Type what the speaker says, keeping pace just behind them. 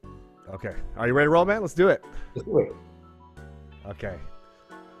Okay. Are you ready to roll, man? Let's do it. Let's do it. Okay.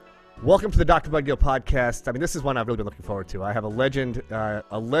 Welcome to the Dr. Buggill podcast. I mean, this is one I've really been looking forward to. I have a legend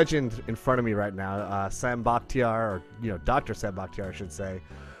in front of me right now, Sam Bakhtiar, or Dr. Sam Bakhtiar, I should say,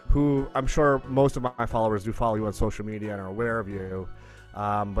 who I'm sure most of my followers do follow you on social media and are aware of you.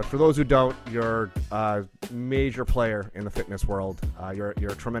 But for those who don't, you're a major player in the fitness world. You're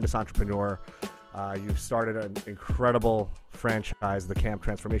a tremendous entrepreneur. You've started an incredible franchise, the Camp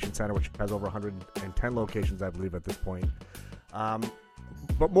Transformation Center, which has over 110 locations, I believe, at this point.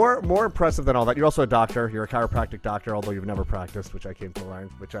 But more impressive than all that, you're also a doctor. You're a chiropractic doctor, although you've never practiced, which I came to learn,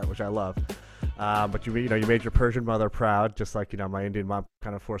 which I love. But you made your Persian mother proud, just like my Indian mom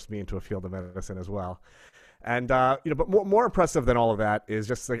kind of forced me into a field of medicine as well. And but more impressive than all of that is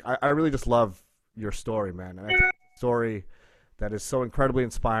just like I really just love your story, man. And I think it's a story that is so incredibly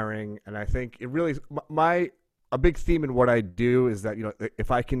inspiring, and I think it really a big theme in what I do is that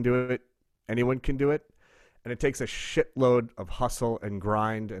if I can do it, anyone can do it. And it takes a shitload of hustle and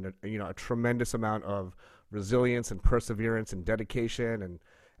grind and a tremendous amount of resilience and perseverance and dedication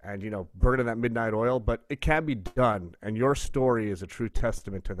and burning that midnight oil. But it can be done, and your story is a true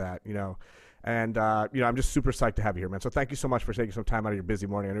testament to that. And I'm just super psyched to have you here, man. So thank you so much for taking some time out of your busy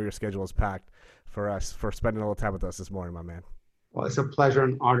morning. I know your schedule is packed for spending a little time with us this morning, my man. Well, it's a pleasure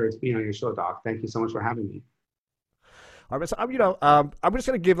and honor to be on your show, Doc. Thank you so much for having me. All right, so I'm just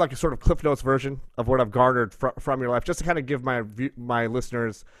going to give like a sort of Cliff Notes version of what I've garnered from your life, just to kind of give my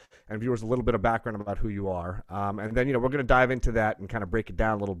listeners and viewers a little bit of background about who you are, and then we're going to dive into that and kind of break it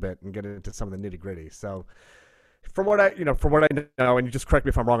down a little bit and get into some of the nitty gritty. So, from what I know, and you just correct me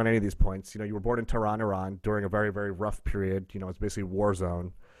if I'm wrong on any of these points. You were born in Tehran, Iran, during a very, very rough period. It's basically a war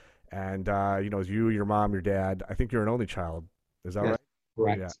zone, and it was you, your mom, your dad. I think you're an only child. Is that Yes,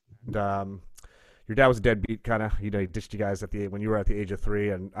 right? correct. Yeah. And, your dad was a deadbeat, kind of. He ditched you guys when you were at the age of 3,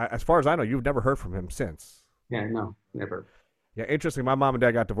 and as far as I know, you've never heard from him since. Yeah, no, never. Yeah, interesting. My mom and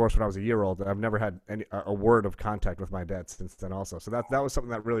dad got divorced when I was a year old, and I've never had a word of contact with my dad since then. Also, so that was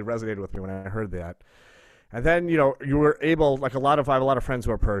something that really resonated with me when I heard that. And then you were able, like I have a lot of friends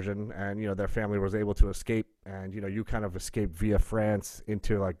who are Persian, and their family was able to escape, and you kind of escaped via France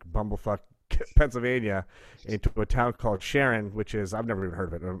into like bumblefuck Pennsylvania, into a town called Sharon, which is, I've never even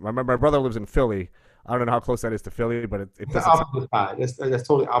heard of it. My brother lives in Philly. I don't know how close that is to Philly, but it The doesn't. opposite side. That's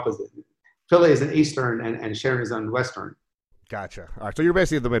totally opposite. Philly is in eastern, and Sharon is on western. Gotcha. All right, so you're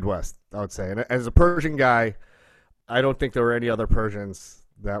basically the Midwest, I would say. And as a Persian guy, I don't think there were any other Persians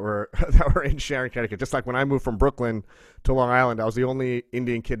that were in Sharon, Connecticut. Just like when I moved from Brooklyn to Long Island, I was the only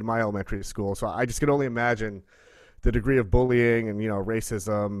Indian kid in my elementary school. So I just could only imagine the degree of bullying and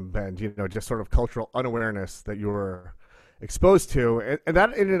racism and just sort of cultural unawareness that you were exposed to, and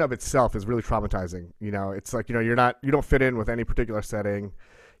that in and of itself is really traumatizing. It's like you don't fit in with any particular setting.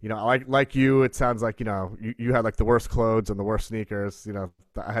 Like you, it sounds like you had like the worst clothes and the worst sneakers.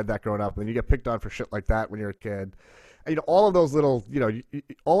 I had that growing up, and then you get picked on for shit like that when you're a kid. And, all of those little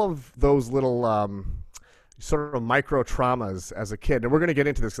sort of micro traumas as a kid, and we're going to get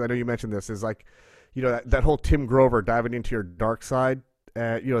into this because I know you mentioned this, is like that whole Tim Grover diving into your dark side.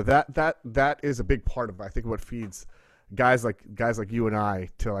 That is a big part of, I think, what feeds guys like you and I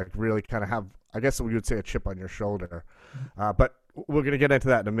to like really kind of have, I guess we would say, a chip on your shoulder. But we're going to get into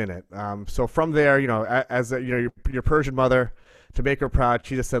that in a minute. So from there, as your Persian mother, to make her proud,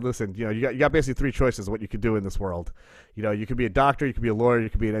 she just said, listen, you got basically 3 choices of what you could do in this world. You could be a doctor, you could be a lawyer, you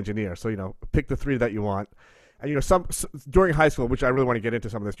could be an engineer. So, pick the 3 that you want. And, during high school, which I really want to get into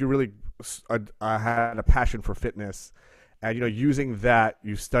some of this, you really had a passion for fitness. And, using that,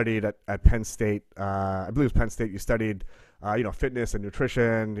 you studied at Penn State. I believe it was Penn State. You studied, fitness and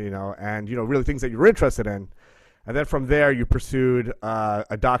nutrition, and, really things that you were interested in. And then from there, you pursued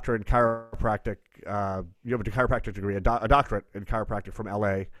a doctorate in chiropractic. You have a chiropractic degree, a doctorate in chiropractic from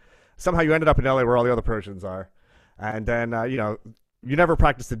L.A. Somehow you ended up in L.A. where all the other Persians are. And then, you never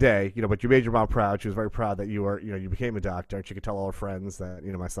practiced today, but you made your mom proud. She was very proud that you became a doctor, and she could tell all her friends that,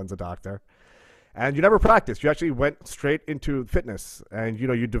 my son's a doctor. And you never practiced. You actually went straight into fitness, and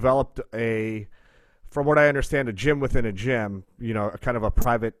you developed from what I understand, a gym within a gym. A kind of a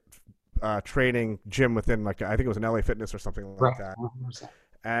private training gym within, like, I think it was an LA Fitness or something like Right. that. 100%.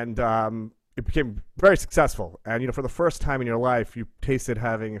 And it became very successful. And for the first time in your life, you tasted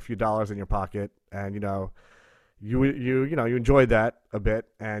having a few dollars in your pocket, and you enjoyed that a bit.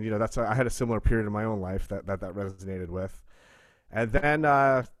 And I had a similar period in my own life that resonated with. And then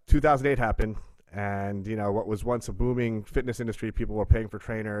 2008 happened. And, what was once a booming fitness industry, people were paying for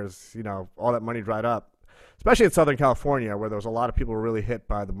trainers, all that money dried up, especially in Southern California, where there was a lot of people who were really hit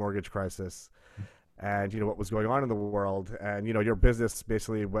by the mortgage crisis. and what was going on in the world. And your business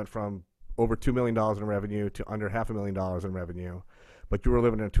basically went from over $2 million in revenue to under $500,000 in revenue, but you were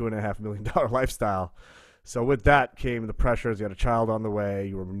living in a $2.5 million lifestyle. So with that came the pressures. You had a child on the way.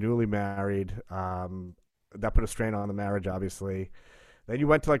 You were newly married. That put a strain on the marriage, obviously. Then you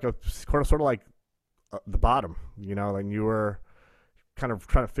went to like a sort of like the bottom, and you were kind of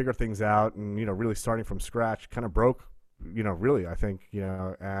trying to figure things out, and really starting from scratch. Kind of broke, really, I think,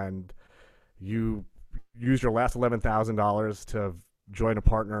 and you used your last $11,000 to join a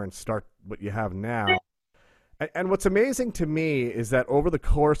partner and start what you have now. And what's amazing to me is that over the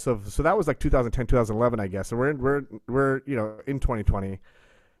course of, so that was like 2010, 2011, I guess. So we're in 2020.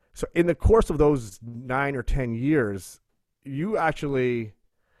 So in the course of those 9 or 10 years, you actually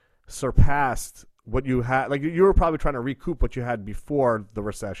surpassed what you had. Like, you were probably trying to recoup what you had before the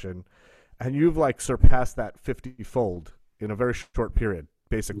recession, and you've like surpassed that 50-fold in a very short period,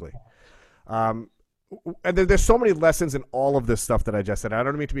 basically. And there's so many lessons in all of this stuff that I just said. I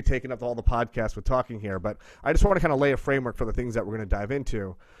don't mean to be taking up all the podcast with talking here, but I just want to kind of lay a framework for the things that we're going to dive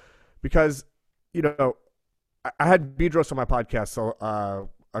into, because, I had Bedros on my podcast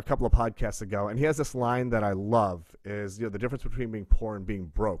a couple of podcasts ago, and he has this line that I love is, the difference between being poor and being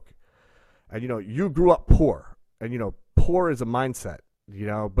broke. And, you grew up poor, and, poor is a mindset,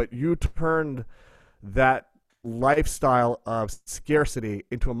 but you turned that lifestyle of scarcity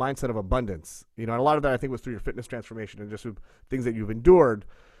into a mindset of abundance, and a lot of that I think was through your fitness transformation and just things that you've endured.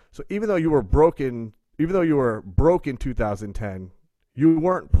 So even though you were broke in 2010, you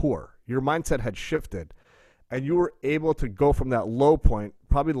weren't poor. Your mindset had shifted, and you were able to go from that low point,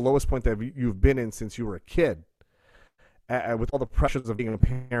 probably the lowest point that you've been in since you were a kid, with all the pressures of being a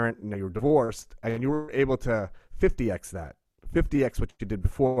parent, and you were divorced, and you were able to 50x what you did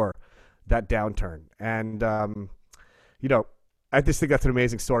before that downturn. And I just think that's an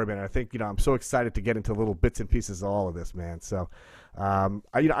amazing story, man. I think I'm so excited to get into little bits and pieces of all of this, man. So I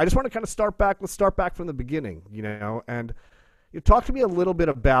just want to kind of start back. Let's start back from the beginning, and you talk to me a little bit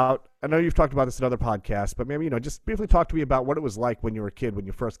about, I know you've talked about this in other podcasts, but maybe just briefly talk to me about what it was like when you were a kid, when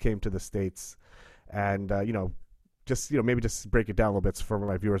you first came to the States, and maybe just break it down a little bit for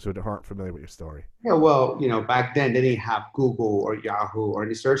my viewers who aren't familiar with your story. Yeah, well, back then they didn't have Google or Yahoo or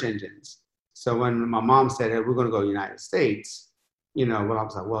any search engines. So when my mom said, "Hey, we're going to go to the United States," I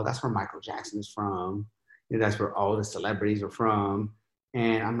was like, well, that's where Michael Jackson is from. That's where all the celebrities are from.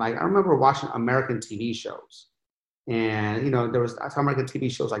 And I'm like, I remember watching American TV shows. And, there was American TV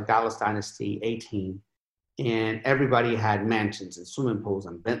shows like Dallas Dynasty, 18. And everybody had mansions and swimming pools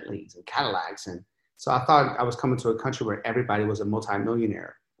and Bentleys and Cadillacs. And so I thought I was coming to a country where everybody was a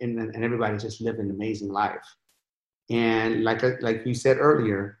multimillionaire and everybody just lived an amazing life. And like you said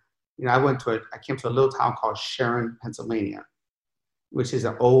earlier, I came to a little town called Sharon, Pennsylvania, which is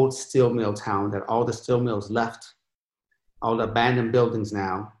an old steel mill town that all the steel mills left, all the abandoned buildings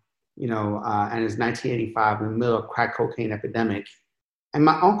now, and it's 1985 in the middle of crack cocaine epidemic. And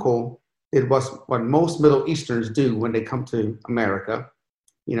my uncle did what most Middle Easterns do when they come to America.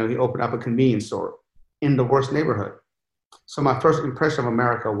 He opened up a convenience store in the worst neighborhood. So my first impression of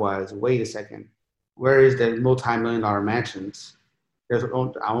America was, wait a second, where is the multi-million-dollar mansions? I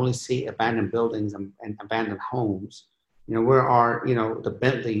only see abandoned buildings and abandoned homes. Where are, the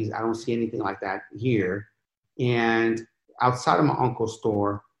Bentleys? I don't see anything like that here. And outside of my uncle's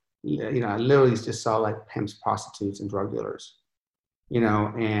store, I literally just saw like pimps, prostitutes, and drug dealers.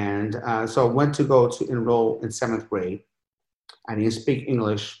 And so I went to enroll in 7th grade. I didn't speak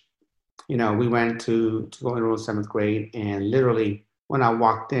English. We went to go enroll in 7th grade, and literally when I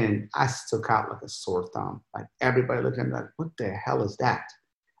walked in, I stuck out like a sore thumb. Like everybody looked at me like, what the hell is that?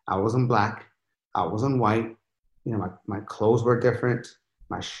 I wasn't black. I wasn't white. My clothes were different.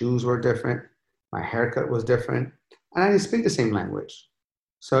 My shoes were different. My haircut was different. And I didn't speak the same language.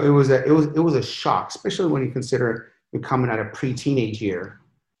 So it was a shock, especially when you consider you're coming out of pre-teenage year.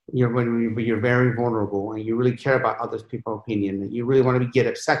 When you're very vulnerable and you really care about other people's opinion, and you really want to get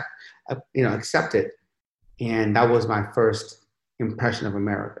accepted. And that was my first impression of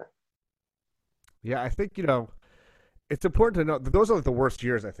America. Yeah, I think, it's important to know that those are like the worst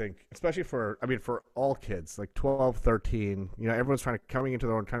years, I think, especially for all kids, like 12, 13, everyone's coming into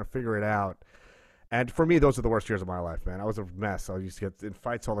their own, trying to figure it out. And for me, those are the worst years of my life, man. I was a mess. I used to get in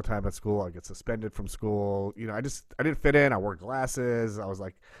fights all the time at school. I get suspended from school. I didn't fit in. I wore glasses. I was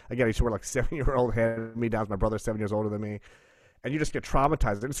like, again, I used to wear like 7-year-old hand-me-downs. My brother's 7 years older than me. And you just get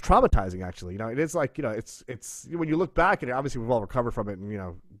traumatized. It's traumatizing, actually. It is like, it's when you look back, and obviously we've all recovered from it,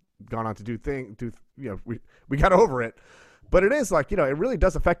 and, gone on to we got over it. But it is like, it really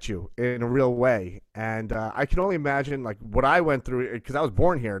does affect you in a real way. And I can only imagine like what I went through because I was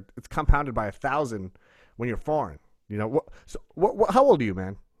born here. It's compounded by 1,000 when you're foreign. How old are you,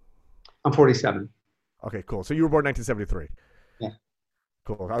 man? I'm 47. Okay, cool. So you were born in 1973. Yeah.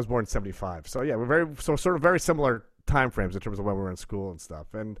 Cool. I was born in 75. So yeah, sort of very similar time frames in terms of when we were in school and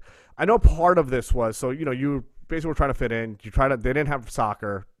stuff. And I know part of this was, so, you basically were trying to fit in. They didn't have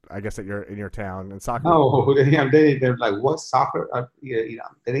soccer, I guess, in your town, and soccer. No, they're like, what soccer? They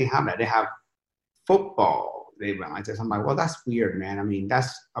didn't have that. They have football. They realized this. I'm like, well, that's weird, man. I mean,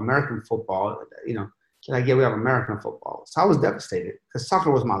 that's American football. Like, yeah, we have American football. So I was devastated because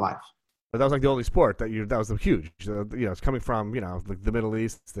soccer was my life. But that was like the only sport that was huge. It's coming from, the Middle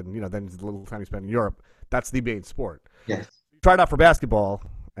East and, then the little time you spent in Europe. That's the main sport. Yes. You tried out for basketball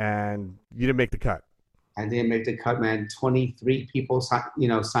and you didn't make the cut. I didn't make the cut, man. 23 people,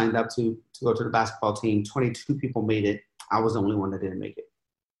 signed up to go to the basketball team. 22 people made it. I was the only one that didn't make it.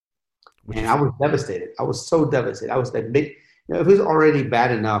 And I was devastated. I was so devastated. I was that big. It was already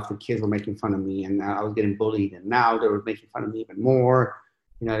bad enough. The kids were making fun of me and I was getting bullied. And now they were making fun of me even more.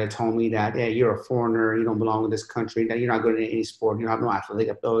 They told me that, yeah, you're a foreigner. You don't belong in this country. That you're not good at any sport. You don't have no athletic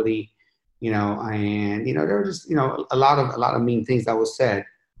ability. And there were just, a lot of mean things that was said.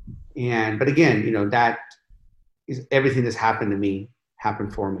 But again, that is everything that's happened to me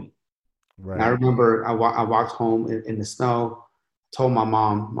happened for me. Right. And I remember I walked home in the snow, told my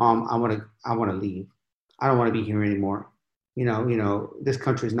mom, I want to leave. I don't want to be here anymore. This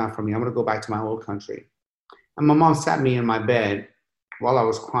country is not for me. I'm going to go back to my old country. And my mom sat me in my bed while I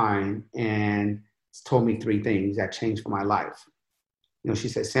was crying and told me 3 things that changed for my life. She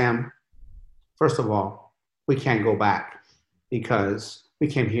said, Sam, first of all, we can't go back because we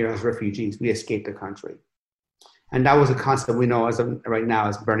came here as refugees. We escaped the country. And that was a concept we know as of right now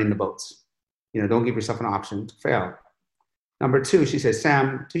as burning the boats. Don't give yourself an option to fail. Number 2, she said,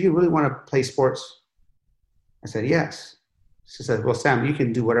 Sam, do you really want to play sports? I said, yes. She said, well, Sam, you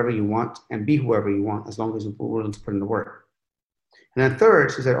can do whatever you want and be whoever you want as long as you're willing to put in the work. And then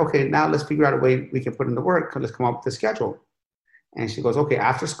 3rd, she said, okay, now let's figure out a way we can put in the work. Let's come up with a schedule. And she goes, okay,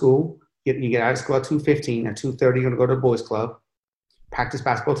 after school, you get out of school at 2:15. At 2:30, you're going to go to the boys club, practice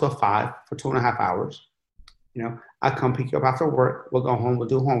basketball till 5 for 2.5 hours. I come pick you up after work. We'll go home. We'll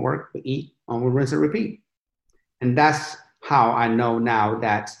do homework. We'll eat. And we'll rinse and repeat. And that's how I know now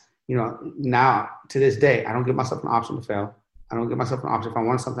that, now to this day, I don't give myself an option to fail. I don't give myself an option. If I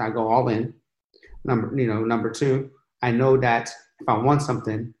want something, I go all in. Number 2, I know that if I want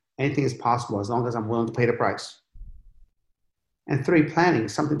something, anything is possible as long as I'm willing to pay the price. And 3, planning,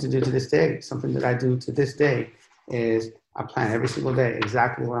 something to do to this day. Something that I do to this day is I plan every single day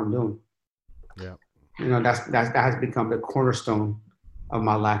exactly what I'm doing. Yeah. That has become the cornerstone of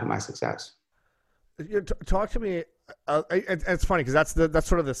my life and my success. Talk to me. It's funny because that's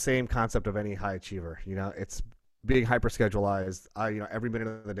sort of the same concept of any high achiever. It's being hyper schedulized. Every minute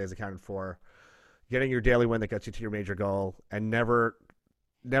of the day is accounted for. Getting your daily win that gets you to your major goal, and never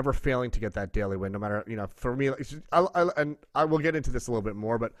failing to get that daily win. No matter, for me, and I will get into this a little bit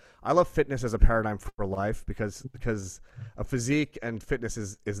more, but I love fitness as a paradigm for life because a physique and fitness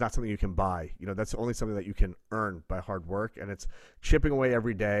is not something you can buy. That's only something that you can earn by hard work, and it's chipping away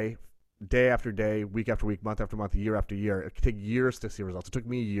every day. Day after day, week after week, month after month, year after year. It can take years to see results. It took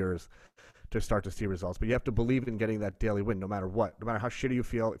me years to start to see results. But you have to believe in getting that daily win no matter what. No matter how shitty you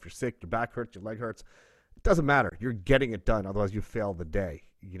feel, if you're sick, your back hurts, your leg hurts, it doesn't matter. You're getting it done. Otherwise, you fail the day.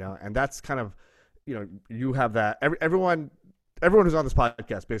 And that's kind of, you have that. Everyone who's on this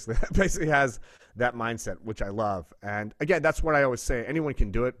podcast basically has that mindset, which I love. And again, that's what I always say. Anyone can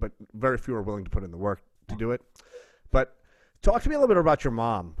do it, but very few are willing to put in the work to do it. But talk to me a little bit about your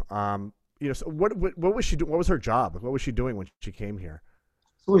mom. So what was she doing? What was her job? What was she doing when she came here?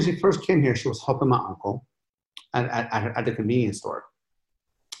 So when she first came here, she was helping my uncle at the convenience store.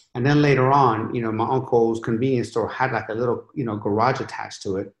 And then later on, my uncle's convenience store had like a little, garage attached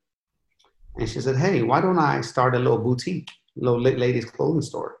to it. And she said, hey, why don't I start a little boutique, little ladies clothing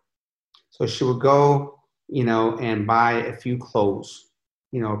store? So she would go, and buy a few clothes,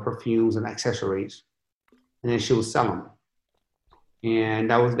 perfumes and accessories. And then she would sell them. And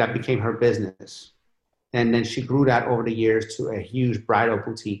that became her business. And then she grew that over the years to a huge bridal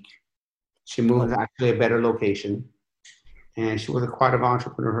boutique. She moved to actually a better location. And she was quite an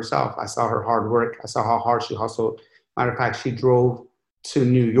entrepreneur herself. I saw her hard work. I saw how hard she hustled. Matter of fact, she drove to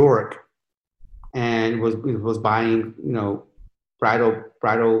New York and was buying,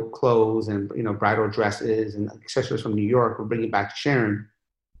 bridal clothes and, bridal dresses and accessories from New York. Would bring it back to Sharon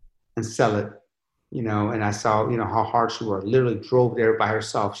and sell it and I saw, how hard she worked. Literally drove there by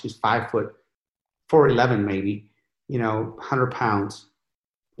herself. She's 5 foot, 4'11" maybe, 100 pounds.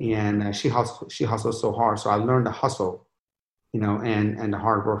 And she hustled so hard. So I learned to hustle, and the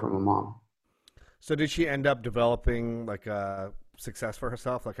hard work from my mom. So did she end up developing like a success for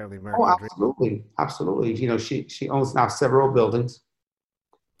herself, like kind of the Oh, American dream? absolutely. Absolutely. She owns now several buildings,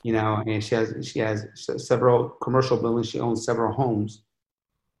 and she has several commercial buildings. She owns several homes.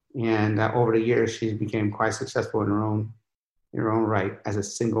 And over the years, she's became quite successful in her own right as a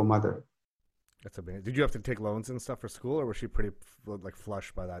single mother. That's amazing. Did you have to take loans and stuff for school, or was she pretty like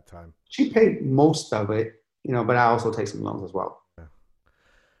flush by that time? She paid most of it, but I also take some loans as well. Yeah.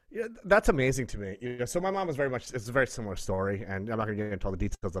 Yeah, that's amazing to me. So my mom was very much. It's a very similar story, and I'm not going to get into all the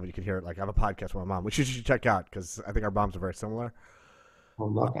details of it. You can hear it. Like I have a podcast with my mom, which you should check out because I think our moms are very similar. I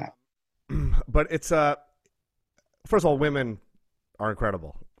love that. But it's first of all, women are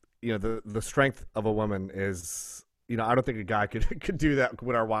incredible. The strength of a woman is, I don't think a guy could do that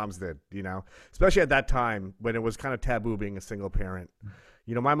what our moms did. Especially at that time when it was kind of taboo being a single parent.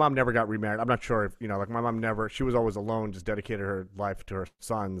 My mom never got remarried. I'm not sure if, like my mom never, she was always alone, just dedicated her life to her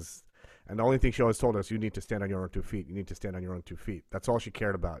sons. And the only thing she always told us, you need to stand on your own 2 feet. You need to stand on your own 2 feet. That's all she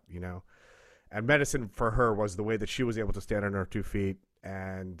cared about. And medicine for her was the way that she was able to stand on her 2 feet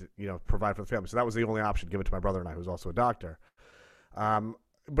and, provide for the family. So that was the only option given to my brother and I, who's also a doctor.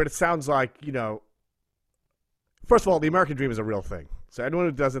 But it sounds like, first of all, the American dream is a real thing. So anyone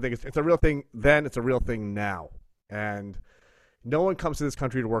who doesn't think it's a real thing then, it's a real thing now. And no one comes to this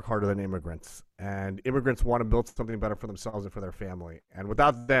country to work harder than immigrants. And immigrants want to build something better for themselves and for their family. And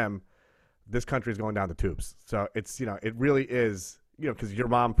without them, this country is going down the tubes. So it's, it really is, because your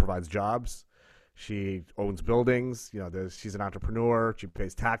mom provides jobs. She owns buildings. She's an entrepreneur. She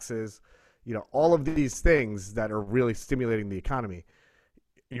pays taxes. All of these things that are really stimulating the economy.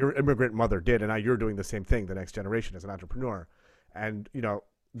 Your immigrant mother did, and now you're doing the same thing, the next generation as an entrepreneur. And,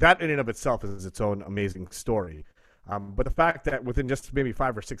 that in and of itself is its own amazing story. But the fact that within just maybe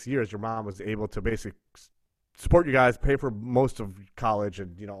 5 or 6 years, your mom was able to basically support you guys, pay for most of college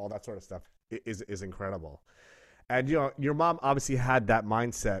and, all that sort of stuff is incredible. And, your mom obviously had that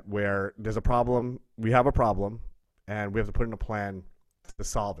mindset where there's a problem, we have a problem, and we have to put in a plan to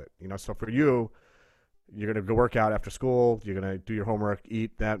solve it. So for you, you're going to go work out after school. You're going to do your homework,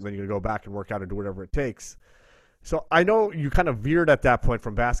 eat that, and then you're going to go back and work out and do whatever it takes. So I know you kind of veered at that point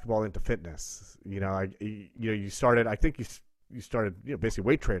from basketball into fitness. You started. I think you started, basically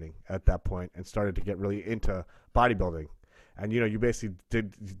weight training at that point and started to get really into bodybuilding. And you basically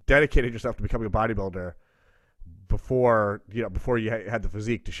dedicated yourself to becoming a bodybuilder before you had the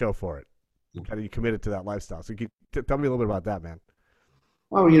physique to show for it. And you committed to that lifestyle. So you can tell me a little bit about that, man.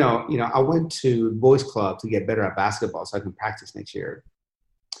 Well, I went to boys club to get better at basketball so I can practice next year.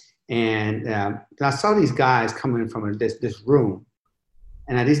 And I saw these guys coming from this room,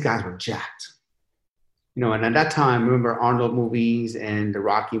 and these guys were jacked. And at that time, I remember Arnold movies and the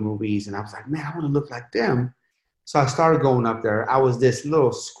Rocky movies, and I was like, man, I want to look like them. So I started going up there. I was this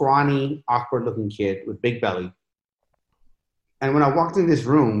little scrawny, awkward-looking kid with big belly. And when I walked in this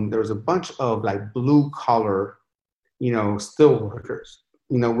room, there was a bunch of like blue-collar, steel workers,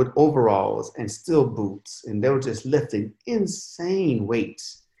 with overalls and steel boots, and they were just lifting insane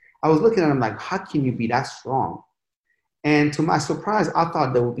weights. I was looking at them like, how can you be that strong? And to my surprise, I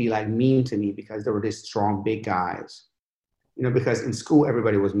thought they would be like mean to me because they were these strong, big guys. Because in school,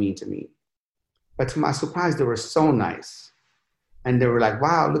 everybody was mean to me. But to my surprise, they were so nice. And they were like,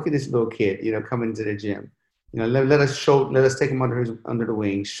 wow, look at this little kid, coming into the gym. Let us take him under the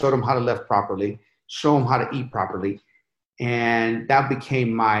wing, show them how to lift properly, show them how to eat properly. And that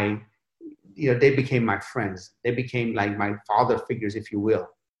became they became my friends. They became like my father figures, if you will.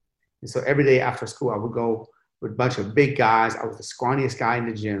 And so every day after school, I would go with a bunch of big guys. I was the scrawniest guy in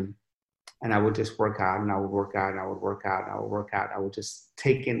the gym. And I would just work out, and I would work out, and I would work out, and I would work out. I would just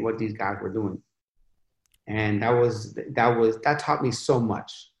take in what these guys were doing. And that taught me so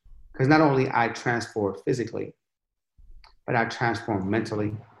much. Because not only I transformed physically, but I transformed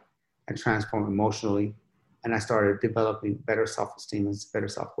mentally, I transformed emotionally, and I started developing better self-esteem and better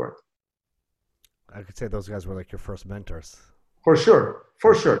self-worth. I could say those guys were like your first mentors. For sure.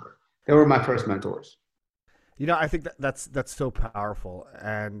 They were my first mentors. I think that's so powerful.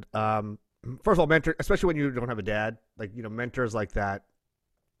 And first of all, mentor, especially when you don't have a dad, like, mentors like that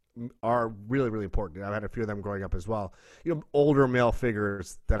are really, really important. I've had a few of them growing up as well. Older male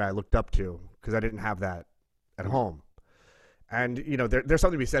figures that I looked up to because I didn't have that at home. And, there's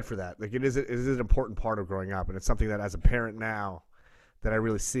something to be said for that. Like it is an important part of growing up. And it's something that as a parent now that I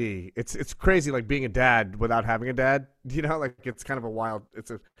really see. It's crazy, like being a dad without having a dad. You know, like it's kind of a wild.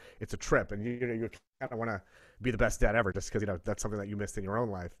 It's a trip, and you kind of want to be the best dad ever, just because that's something that you missed in your own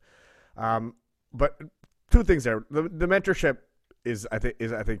life. But two things there. The mentorship is I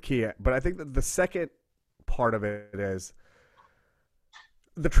think key, but I think that the second part of it is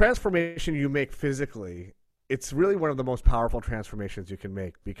the transformation you make physically. It's really one of the most powerful transformations you can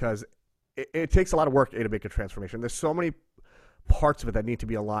make, because it takes a lot of work to make a transformation. There's so many parts of it that need to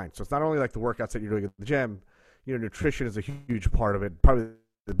be aligned. So it's not only like the workouts that you're doing at the gym. Nutrition is a huge part of it, probably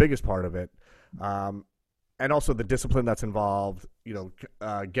the biggest part of it, and also the discipline that's involved.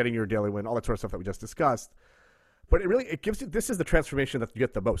 Getting your daily win, all that sort of stuff that we just discussed. But it gives you, this is the transformation that you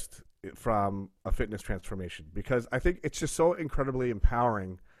get the most from a fitness transformation, because I think it's just so incredibly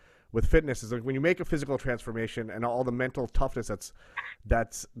empowering with fitness. Is like when you make a physical transformation and all the mental toughness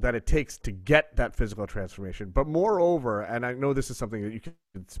that it takes to get that physical transformation. But moreover, and I know this is something that you can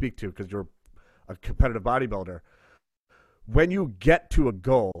speak to because you're a competitive bodybuilder, when you get to a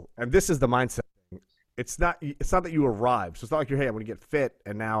goal, and this is the mindset, it's not that you arrive. So it's not like hey, I'm going to get fit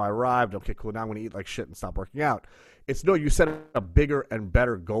and now I arrived. Okay, cool. Now I'm going to eat like shit and stop working out. It's no, you set a bigger and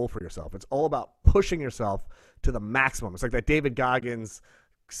better goal for yourself. It's all about pushing yourself to the maximum. It's like that David Goggins,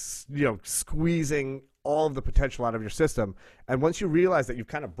 squeezing all of the potential out of your system. And once you realize that you've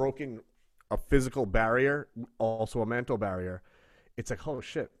kind of broken a physical barrier, also a mental barrier, it's like, oh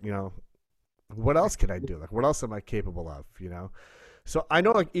shit, what else can I do? Like, what else am I capable of? So I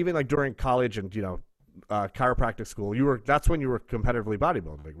know, like, even like during college and chiropractic school, that's when you were competitively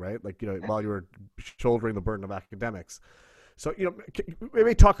bodybuilding, right? Like, while you were shouldering the burden of academics. So,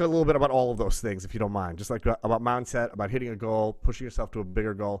 maybe talk a little bit about all of those things, if you don't mind, just like about mindset, about hitting a goal, pushing yourself to a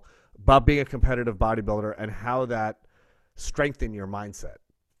bigger goal, about being a competitive bodybuilder, and how that strengthened your mindset.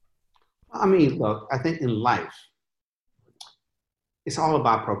 I mean, look, I think in life, it's all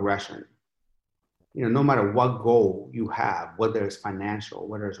about progression. No matter what goal you have, whether it's financial,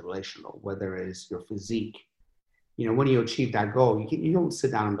 whether it's relational, whether it's your physique, when you achieve that goal, you don't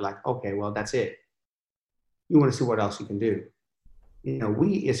sit down and be like, okay, well, that's it. You want to see what else you can do.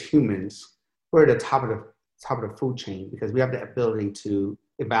 We as humans, we're at the top of the food chain because we have the ability to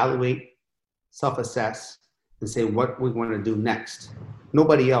evaluate, self-assess, and say what we want to do next.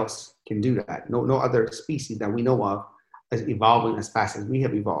 Nobody else can do that. No other species that we know of is evolving as fast as we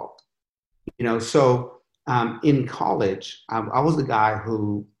have evolved. So in college, I was the guy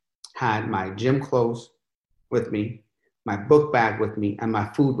who had my gym clothes with me, my book bag with me, and my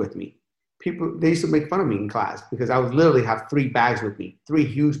food with me. People, they used to make fun of me in class because I would literally have 3 bags with me, 3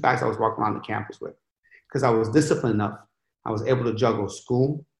 huge bags I was walking around the campus with, because I was disciplined enough. I was able to juggle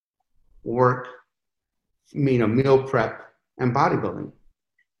school, work, meal prep, and bodybuilding.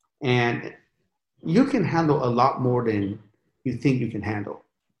 And you can handle a lot more than you think you can handle.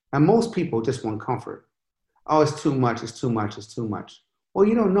 And most people just want comfort. Oh, it's too much, it's too much, it's too much. Well,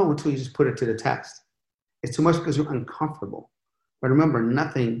 you don't know until you just put it to the test. It's too much because you're uncomfortable. But remember,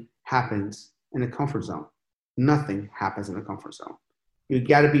 nothing happens in a comfort zone. Nothing happens in a comfort zone. You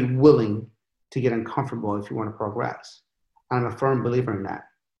got to be willing to get uncomfortable if you want to progress. I'm a firm believer in that.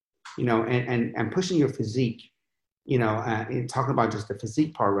 And pushing your physique, and talking about just the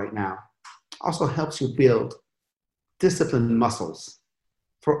physique part right now, also helps you build disciplined muscles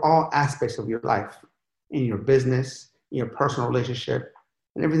for all aspects of your life, in your business, in your personal relationship,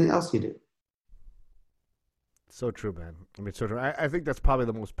 and everything else you do. So true, man. I mean, so true. I think that's probably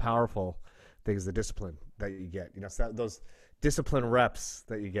the most powerful thing is the discipline that you get. It's not those discipline reps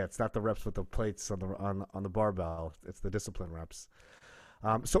that you get. It's not the reps with the plates on the barbell. It's the discipline reps.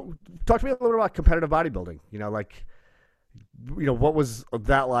 So talk to me a little bit about competitive bodybuilding. What was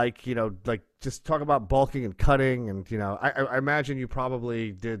that like? Like just talk about bulking and cutting, and I imagine you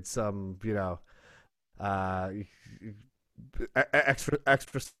probably did some,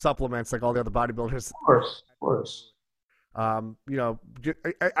 extra supplements like all the other bodybuilders. Of course. I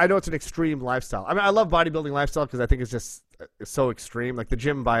know it's an extreme lifestyle. I mean, I love bodybuilding lifestyle because I think it's so extreme. Like the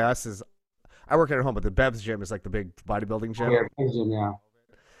gym by us I work at home, but the Bev's gym is like the big bodybuilding gym. Yeah.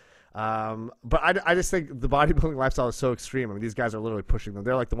 But I just think the bodybuilding lifestyle is so extreme. I mean, these guys are literally pushing them.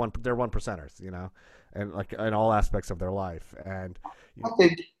 They're like they're 1%ers, and like in all aspects of their life. And I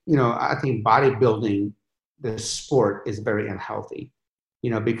think bodybuilding, the sport, is very unhealthy,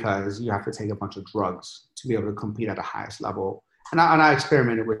 because you have to take a bunch of drugs to be able to compete at the highest level. And I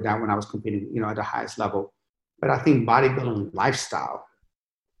experimented with that when I was competing, at the highest level. But I think bodybuilding lifestyle,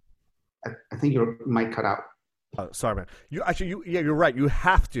 I think you might cut out. Oh, sorry, man. You're right. You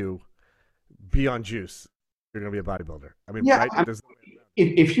have to be on juice. You're going to be a bodybuilder. I mean, yeah, right?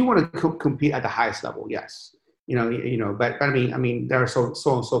 if you want to compete at the highest level, yes. But I mean, there are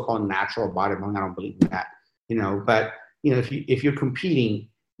so-called natural bodybuilding. I don't believe in that, but if you're competing,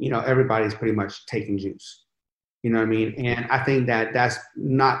 everybody's pretty much taking juice. You know what I mean? And I think that that's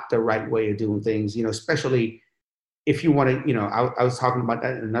not the right way of doing things, especially if you want to, I was talking about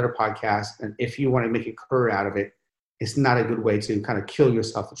that in another podcast. And if you want to make a career out of it, it's not a good way to kind of kill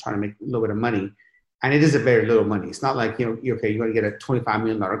yourself to try to make a little bit of money. And it is a very little money. It's not like, you're going to get a $25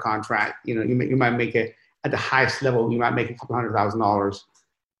 million contract. You might make it at the highest level. You might make a couple $100,000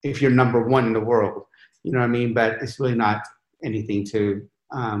 if you're number one in the world. You know what I mean? But it's really not anything to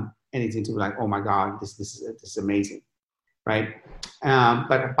be like, oh my God, this is amazing, right?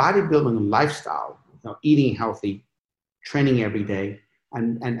 But a bodybuilding lifestyle, eating healthy, training every day,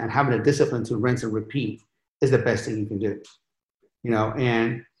 and having a discipline to rinse and repeat is the best thing you can do,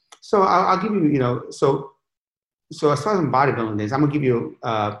 And so I'll give you, so as far as bodybuilding things, I'm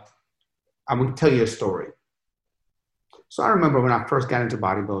gonna tell you a story. So I remember when I first got into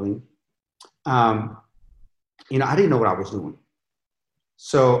bodybuilding, I didn't know what I was doing.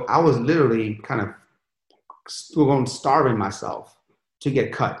 So I was literally kind of starving myself to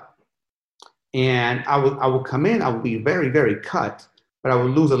get cut. And I would come in, I would be very, very cut, but I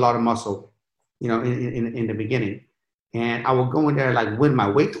would lose a lot of muscle, in the beginning. And I would go in there, like, win my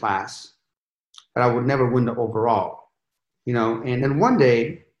weight class, but I would never win the overall, And then one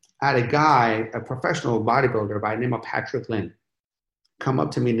day I had a professional bodybuilder by the name of Patrick Lynn, come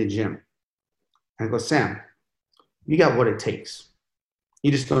up to me in the gym and go, Sam, you got what it takes.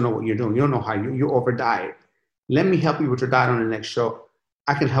 You just don't know what you're doing. You don't know how you're over diet. Let me help you with your diet on the next show.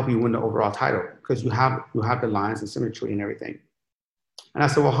 I can help you win the overall title because you have the lines and symmetry and everything. And I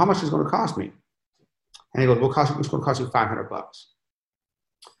said, well, how much is it going to cost me? And he goes, it's going to cost you $500.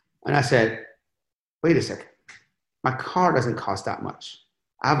 And I said, wait a second. My car doesn't cost that much.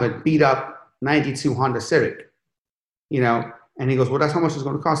 I have a beat up 92 Honda Civic, And he goes, well, that's how much it's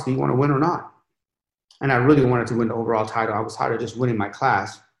going to cost. Do you want to win or not? And I really wanted to win the overall title. I was tired of just winning my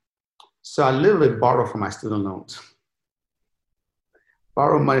class. So I literally borrowed from my student loans.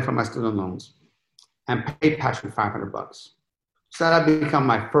 Borrowed money from my student loans and paid Patrick $500. So that I become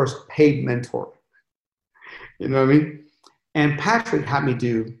my first paid mentor. You know what I mean? And Patrick had me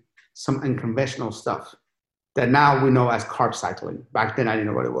do some unconventional stuff that now we know as carb cycling. Back then, I didn't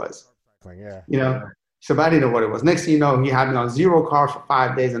know what it was. Yeah. So I didn't know what it was. Next thing you know, he had me on 0 carbs for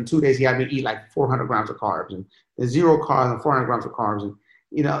 5 days. And 2 days, he had me eat like 400 grams of carbs and 0 carbs and 400 grams of carbs.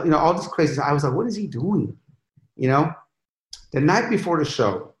 And, all this crazy stuff. I was like, what is he doing? The night before the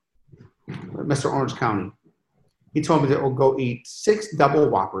show, Mr. Orange County, he told me to go eat 6 double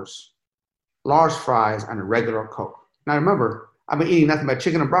Whoppers, large fries, and a regular Coke. And I remember I've been eating nothing but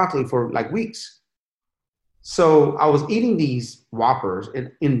chicken and broccoli for like weeks. So I was eating these Whoppers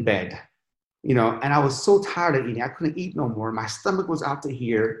in bed. And I was so tired of eating. I couldn't eat no more. My stomach was out to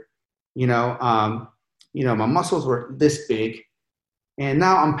here. My muscles were this big. And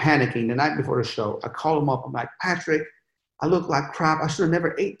now I'm panicking the night before the show. I call him up. I'm like, Patrick, I look like crap. I should have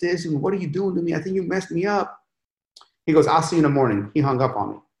never ate this. And what are you doing to me? I think you messed me up. He goes, I'll see you in the morning. He hung up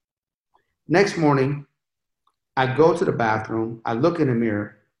on me. Next morning, I go to the bathroom. I look in the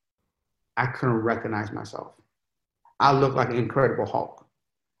mirror. I couldn't recognize myself. I looked like an Incredible Hulk.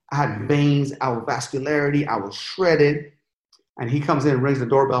 I had veins, I was vascularity, I was shredded. And he comes in and rings the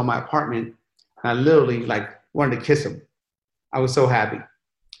doorbell in my apartment. And I literally wanted to kiss him. I was so happy.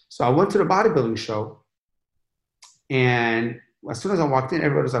 So I went to the bodybuilding show. And as soon as I walked in,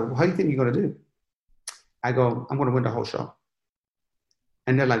 everybody was like, well, how do you think you're going to do? I go, I'm going to win the whole show.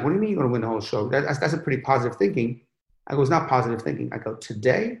 And they're like, what do you mean you're going to win the whole show? That's a pretty positive thinking. I go, it's not positive thinking. I go,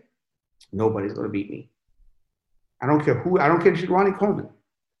 today, nobody's going to beat me. I don't care if it's Ronnie Coleman.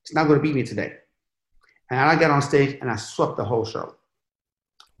 It's not going to beat me today. And I got on stage and I swept the whole show.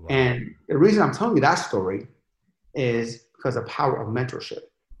 Wow. And the reason I'm telling you that story is because of the power of mentorship.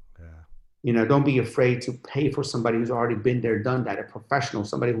 Yeah. Don't be afraid to pay for somebody who's already been there, done that, a professional,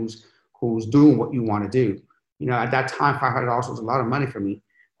 somebody who's doing what you want to do. At that time, $500 was a lot of money for me.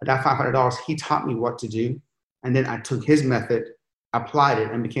 At that $500, he taught me what to do. And then I took his method, applied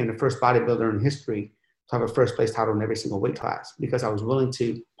it, and became the first bodybuilder in history to have a first place title in every single weight class because I was willing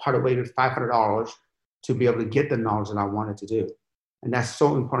to part away with $500 to be able to get the knowledge that I wanted to do. And that's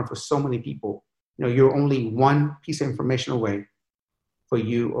so important for so many people. You're only one piece of information away for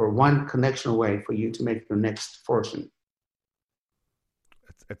you or one connection away for you to make your next fortune.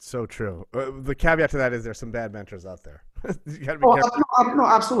 It's so true. The caveat to that is there's some bad mentors out there. You gotta be careful. No,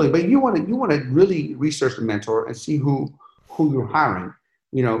 absolutely. But you want to really research the mentor and see who you're hiring.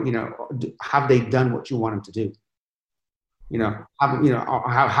 Have they done what you want them to do?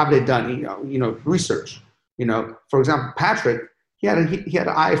 Have they done research? For example, Patrick, he had an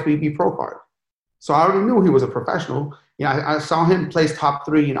IFBB Pro card. So I already knew he was a professional. I saw him place top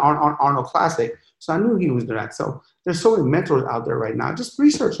 3 in Arnold Classic. So I knew he was doing that. So there's so many mentors out there right now. Just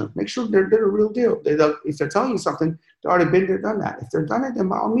research them. Make sure they're a real deal. If they're telling you something, they've already been there, done that. If they're done it, then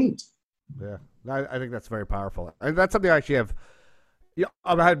by all means. Yeah, I think that's very powerful. And that's something I actually have. Yeah,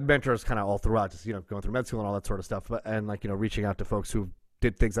 I've had mentors kind of all throughout, just going through med school and all that sort of stuff. But and reaching out to folks who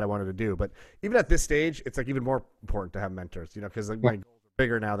did things that I wanted to do. But even at this stage, it's like even more important to have mentors. Because my goals are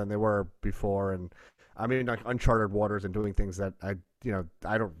bigger now than they were before, and I'm in like uncharted waters and doing things that I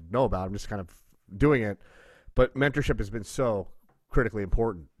don't know about. I'm just kind of doing it. But mentorship has been so critically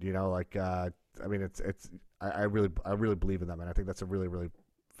important. I really believe in them, and I think that's a really, really,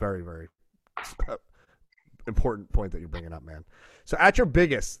 very, very important point that you're bringing up, man. So at your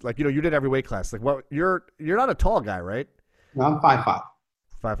biggest, you did every weight class. You're not a tall guy, right? No, I'm 5'5".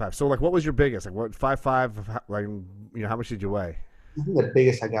 5'5". So what was your biggest? What 5'5"? How much did you weigh? I think the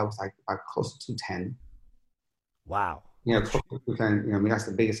biggest I got was like close to 210. Wow. Close to 210. That's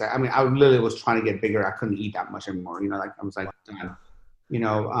the biggest. I literally was trying to get bigger. I couldn't eat that much anymore. I was like, done.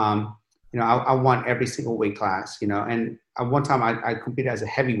 I won every single weight class. And at one time I competed as a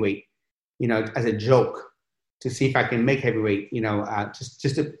heavyweight. As a joke to see if I can make heavyweight.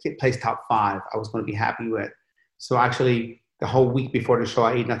 Just to get place top 5. I was going to be happy with. So actually, the whole week before the show,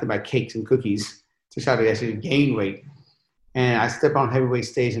 I ate nothing but cakes and cookies to try to actually gain weight. And I stepped on heavyweight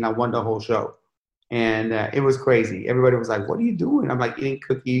stage and I won the whole show. And it was crazy. Everybody was like, "What are you doing?" I'm like eating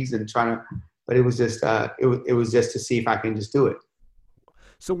cookies and trying to, but it was just it was just to see if I can just do it.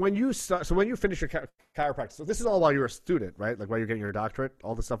 So when you finished your chiropractic, so this is all while you were a student, right? Like while you're getting your doctorate,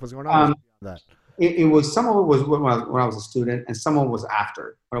 all this stuff was going on. That it was some of it was when I was a student, and some of it was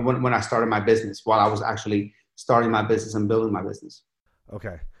after when I started my business. While I was actually starting my business and building my business.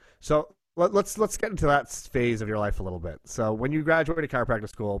 Okay, so let's get into that phase of your life a little bit. So when you graduated chiropractic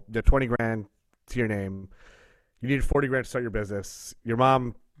school, you had 20 grand to your name. You needed 40 grand to start your business. Your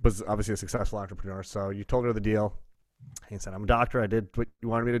mom was obviously a successful entrepreneur, so you told her the deal. He said, "I'm a doctor. I did what you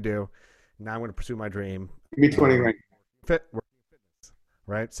wanted me to do. Now I'm going to pursue my dream. Give me 20 grand. Fitness,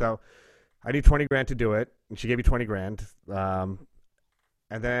 right? So I need 20 grand to do it." And she gave you 20 grand. And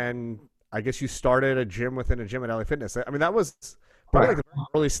then I guess you started a gym within a gym at LA Fitness. I mean, that was probably like the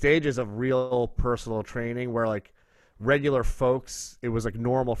early stages of real personal training where like regular folks, it was like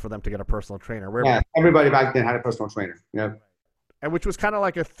normal for them to get a personal trainer. Everybody back then had a personal trainer. Yeah. And which was kind of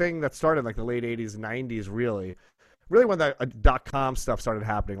like a thing that started in like the late 80s, 90s, really when the .com stuff started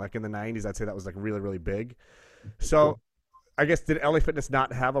happening, like in the 90s, I'd say that was like really, really big. So I guess, did LA Fitness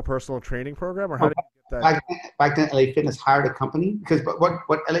not have a personal training program, or how did you get that? Back then, LA Fitness hired a company because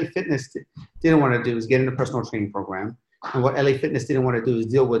what LA Fitness didn't want to do is get in a personal training program. And what LA Fitness didn't want to do is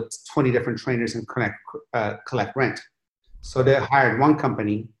deal with 20 different trainers and collect rent. So they hired one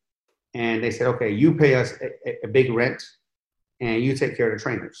company and they said, "Okay, you pay us a big rent and you take care of the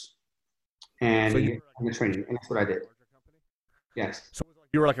trainers." And so the training, and that's what I did. Yes. So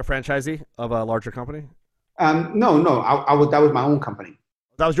you were like a franchisee of a larger company? No. That was my own company.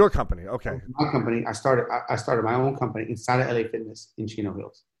 That was your company. Okay. My company. I started my own company inside of LA Fitness in Chino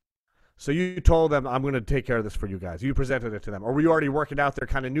Hills. So you told them, "I'm going to take care of this for you guys." You presented it to them, or were you already working out there,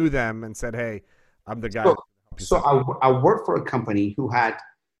 kind of knew them, and said, "Hey, I'm the guy." So I worked for a company who had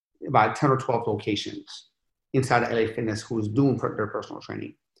about 10 or 12 locations inside of LA Fitness who was doing their personal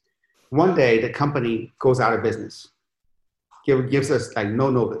training. One day, the company goes out of business, gives us like no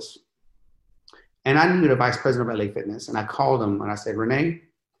notice. And I knew the vice president of LA Fitness, and I called him and I said, "Renee,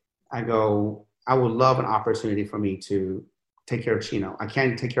 I would love an opportunity for me to take care of Chino. I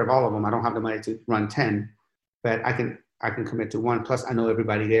can't take care of all of them. I don't have the money to run 10, but I can commit to one. Plus, I know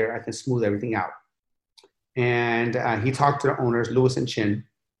everybody there. I can smooth everything out." And he talked to the owners, Lewis and Chin,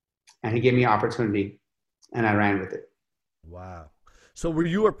 and he gave me an opportunity, and I ran with it. Wow. So were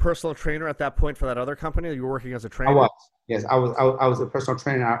you a personal trainer at that point for that other company? Or you were working as a trainer? I was. Yes, I was a personal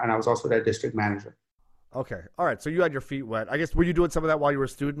trainer, and I was also their district manager. Okay. All right. So you had your feet wet. I guess, were you doing some of that while you were a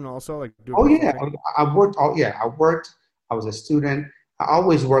student also? I worked. I worked. I was a student. I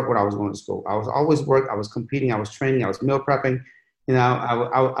always worked when I was going to school. I was competing. I was training. I was meal prepping.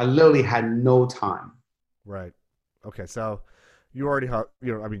 I literally had no time. Right. Okay. So you already,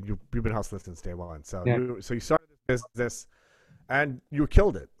 you've been hustling since day one. So you started this business and you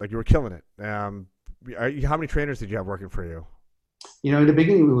killed it. Like you were killing it. How many trainers did you have working for you? In the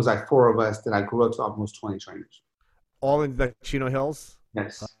beginning, it was like 4 of us. Then I grew up to almost 20 trainers. All in the Chino Hills?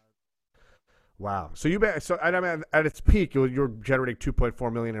 Yes. Wow. So at its peak, you're generating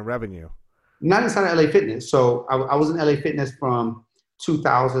 $2.4 million in revenue. Not inside of LA Fitness. So I was in LA Fitness from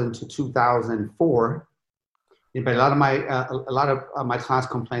 2000 to 2004. But a lot of my clients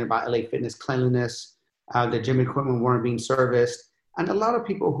complain about LA Fitness cleanliness, the gym equipment weren't being serviced, and a lot of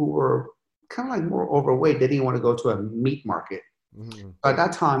people who were kind of like more overweight, they didn't want to go to a meat market. Mm-hmm. So at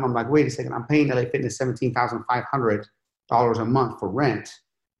that time, I'm like, wait a second, I'm paying LA Fitness $17,500 a month for rent.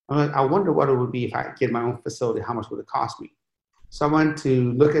 I'm like, I wonder what it would be if I get my own facility. How much would it cost me? So I went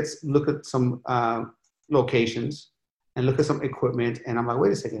to look at some locations and look at some equipment, and I'm like,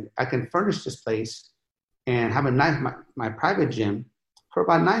 wait a second, I can furnish this place and have a nice my private gym for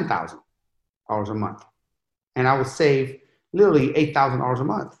about $9,000 a month, and I will save literally $8,000 a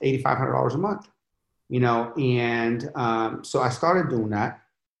month, $8,500 a month, And so I started doing that,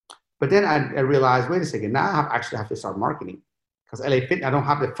 but then I realized, wait a second, now actually have to start marketing because LA Fitness, I don't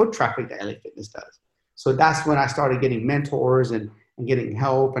have the foot traffic that LA Fitness does. So that's when I started getting mentors and getting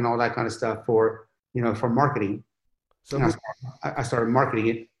help and all that kind of stuff for marketing. So I started marketing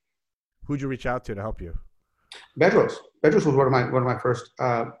it. who'd you reach out to help you? Bedros. Bedros was one of my first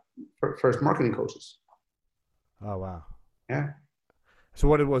marketing coaches. Oh wow. Yeah. So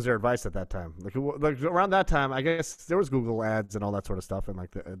what was their advice at that time? Like around that time, I guess there was Google ads and all that sort of stuff, and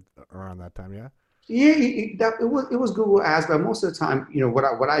around that time, yeah. Yeah, it was Google ads, but most of the time,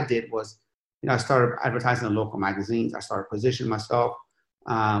 what I did was, I started advertising in local magazines. I started positioning myself,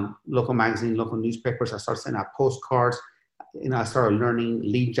 local magazine, local newspapers. I started sending out postcards. I started learning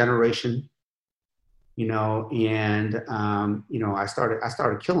lead generation. And I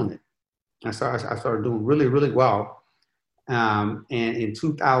started killing it. I started doing really, really well. And in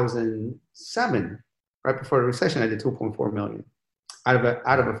 2007, right before the recession, I did 2.4 million out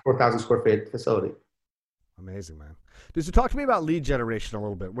of a 4,000 square feet facility. Amazing, man. So talk to me about lead generation a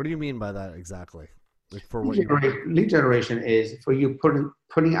little bit. What do you mean by that exactly? Like for what lead generation is for you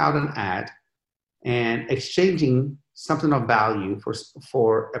putting out an ad and exchanging something of value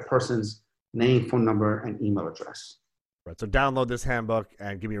for a person's name, phone number, and email address. Right. So download this handbook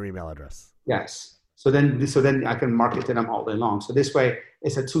and give me your email address. Yes. So then I can market to them all day long. So this way,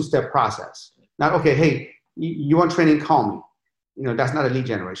 it's a two-step process. Not okay. Hey, you want training? Call me. That's not a lead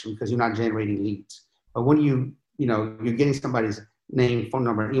generation because you're not generating leads. But when you're getting somebody's name, phone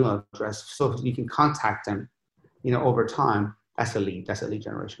number, and email address, so you can contact them, over time. That's a lead. That's a lead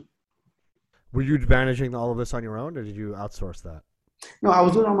generation. Were you managing all of this on your own, or did you outsource that? No, I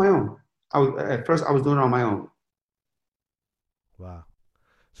was doing it on my own. At first I was doing it on my own. Wow.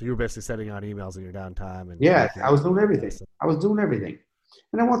 So you were basically sending out emails in your downtime, and yeah, I was doing everything. And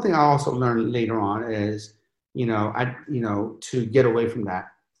then one thing I also learned later on is, to get away from that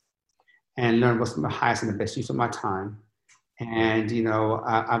and learn what's the highest and the best use of my time. And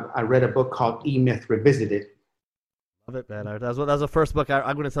I read a book called E-Myth Revisited. Love it, man. That was the first book.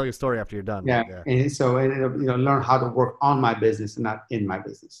 I'm going to tell you a story after you're done. Yeah, and so learn how to work on my business and not in my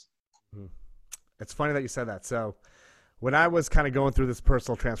business. It's funny that you said that. So when I was kind of going through this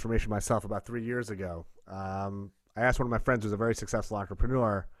personal transformation myself about 3 years ago, I asked one of my friends who's a very successful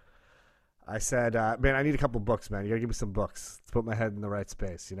entrepreneur. I said, man, I need a couple books, man. You got to give me some books to put my head in the right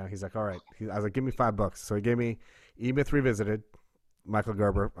space. He's like, all right. I was like, give me 5 books. So he gave me E-Myth Revisited, Michael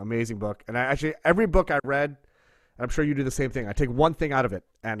Gerber, amazing book. And every book I read, I'm sure you do the same thing. I take one thing out of it,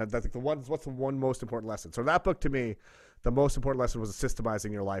 and that's like what's the one most important lesson? So that book to me, the most important lesson was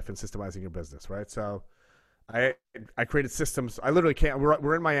systemizing your life and systemizing your business, right? So I created systems. I literally can't.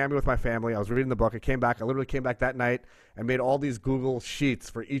 We're in Miami with my family. I was reading the book. I literally came back that night and made all these Google sheets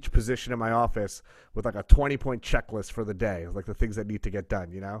for each position in my office with like a 20-point checklist for the day, like the things that need to get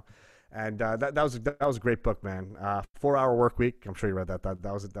done, And that was a great book, man. 4-Hour Work Week. I'm sure you read that.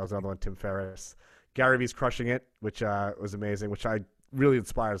 That was another one. Tim Ferriss. Gary Vee's Crushing It, which was amazing, which I really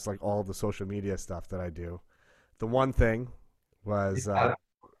inspires like all of the social media stuff that I do. The One Thing was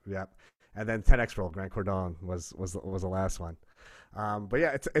yeah, and then 10X Rule, Grant Cardone was the last one. But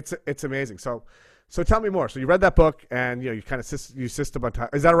yeah, it's amazing. So tell me more. So you read that book, and you kind of you systematize.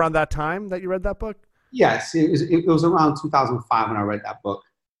 Is that around that time that you read that book? Yes, it was around 2005 when I read that book.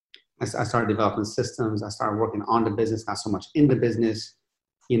 I started developing systems. I started working on the business, not so much in the business.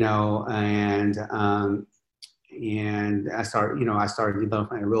 And I started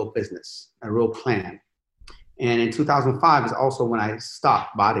developing a real business, a real plan. And in 2005 is also when I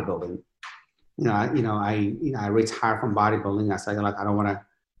stopped bodybuilding. I retired from bodybuilding. I said, I don't want to,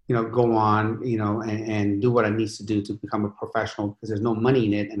 go on, and do what I need to do to become a professional because there's no money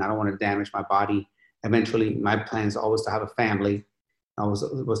in it, and I don't want to damage my body. Eventually, my plan is always to have a family. I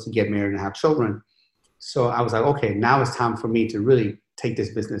was to get married and have children. So I was like, okay, now it's time for me to really take this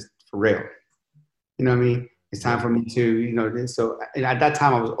business for real. You know what I mean? It's time for me to, so at that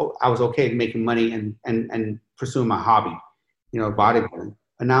time I was okay making money and pursuing my hobby, bodybuilding.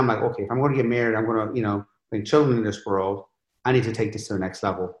 But now I'm like, okay, if I'm going to get married, I'm going to, like children in this world. I need to take this to the next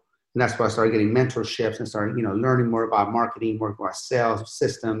level. And that's why I started getting mentorships and started, learning more about marketing, more about sales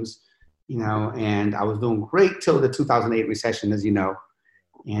systems, and I was doing great till the 2008 recession, as you know,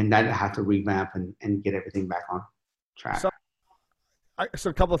 and I had to revamp and get everything back on track. So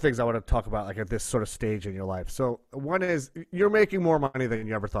a couple of things I want to talk about, like at this sort of stage in your life. So one is you're making more money than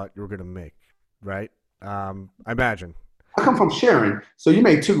you ever thought you were going to make, right? I imagine. I come from Sharon, so you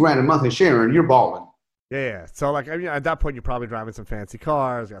make $2,000 a month in Sharon, you're balling. Yeah. So like, I mean, at that point, you're probably driving some fancy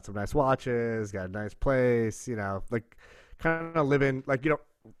cars, got some nice watches, got a nice place, like kind of living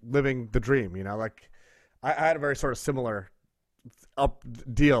the dream, like I had a very sort of similar up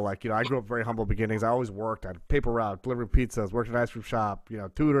deal. Like, I grew up very humble beginnings. I always worked. I had paper route, delivering pizzas, worked at an ice cream shop,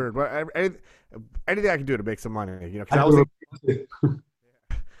 tutored, anything I could do to make some money, because I was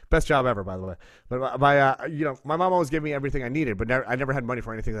best job ever, by the way. But my mom always gave me everything I needed, but I never had money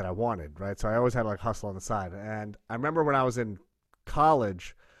for anything that I wanted, right? So I always had to like hustle on the side. And I remember when I was in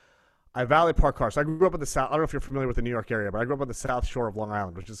college, I valet park cars. So I grew up in the South. I don't know if you're familiar with the New York area, but I grew up on the South Shore of Long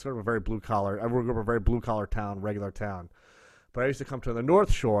Island, which is sort of a very blue collar. I grew up a very blue collar town, regular town. But I used to come to the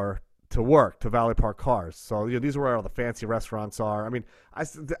North Shore to work, to valet park cars. So these are where all the fancy restaurants are. I mean, I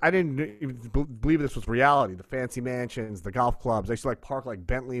didn't even believe this was reality. The fancy mansions, the golf clubs. I used to like park like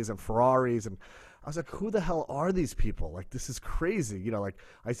Bentleys and Ferraris, and I was like, who the hell are these people? Like, this is crazy. Like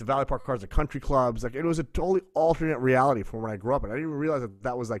I used to valet park cars at country clubs. Like, it was a totally alternate reality from when I grew up, and I didn't even realize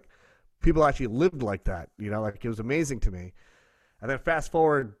that was like people actually lived like that. Like it was amazing to me. And then fast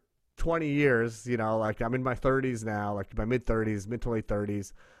forward 20 years, like I'm in my 30s now, like my mid to late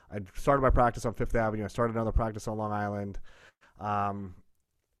 30s. I started my practice on Fifth Avenue. I started another practice on Long Island. I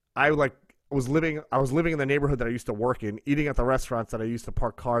was living in the neighborhood that I used to work in, eating at the restaurants that I used to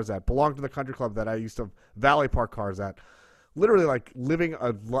park cars at, belonged to the country club that I used to valet park cars at. Literally, like living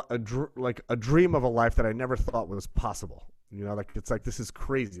a dream of a life that I never thought was possible. Like it's like, this is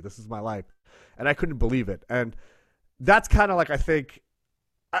crazy. This is my life, and I couldn't believe it. And that's kind of like I think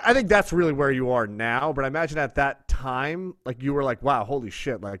that's really where you are now. But I imagine at that time, like you were like, wow, holy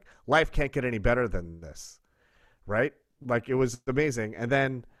shit, like life can't get any better than this, right? Like it was amazing. And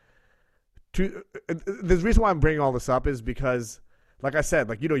then the reason why I'm bringing all this up is because, like I said,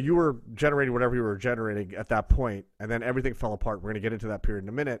 like, you were generating whatever you were generating at that point, and then everything fell apart. We're going to get into that period in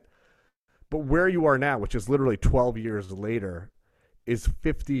a minute. But where you are now, which is literally 12 years later, is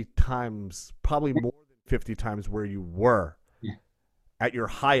 50 times, probably more than 50 times where you were at your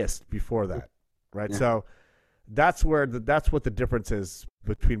highest before that, right? Yeah. So that's what the difference is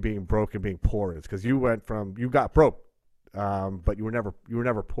between being broke and being poor is, because you got broke, but you were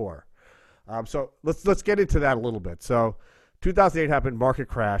never poor. So let's get into that a little bit. So 2008 happened, market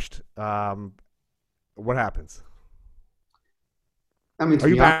crashed. What happens? I mean, are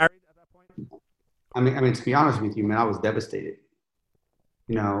you married at that point? I mean, to be honest with you, man, I was devastated.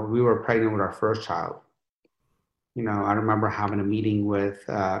 We were pregnant with our first child. I remember having a meeting with,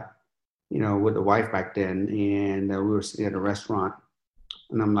 with the wife back then, and we were sitting at a restaurant,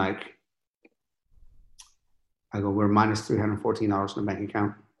 and I'm like, we're minus $314 in the bank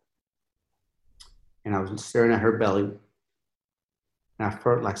account. And I was staring at her belly, and I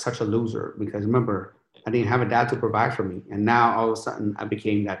felt like such a loser because remember, I didn't have a dad to provide for me. And now all of a sudden I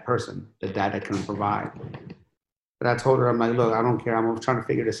became that person, the dad that couldn't provide. But I told her, I'm like, look, I don't care. I'm trying to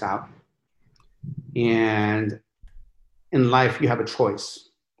figure this out. And in life, you have a choice.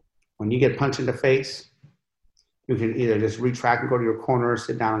 When you get punched in the face, you can either just retract and go to your corner,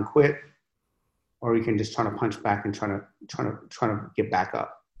 sit down and quit, or you can just try to punch back and try to get back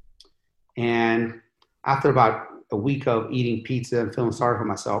up. And after about a week of eating pizza and feeling sorry for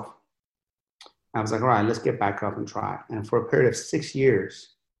myself, I was like, all right, let's get back up and try. And for a period of 6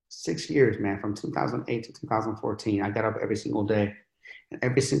 years, man, from 2008 to 2014, I got up every single day. And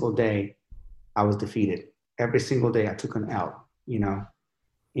every single day, I was defeated. Every single day, I took an L, and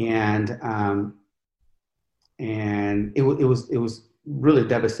it was really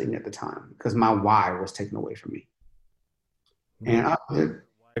devastating at the time because my why was taken away from me. And your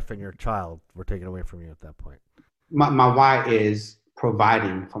wife and your child were taken away from you at that point. My why is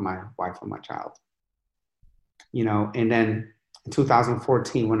providing for my wife and my child. And then in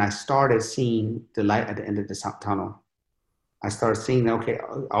 2014, when I started seeing the light at the end of the tunnel, I started seeing that, okay,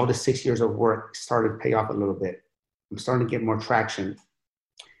 all the 6 years of work started to pay off a little bit. I'm starting to get more traction.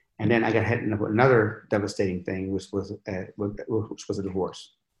 And then I got hit into another devastating thing, which was a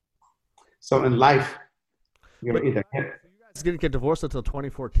divorce. So in life, you're either hit. You guys didn't get divorced until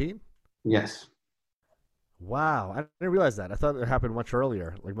 2014? Yes. Wow. I didn't realize that. I thought it happened much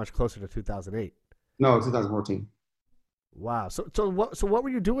earlier, like much closer to 2008. No, 2014. Wow. So what were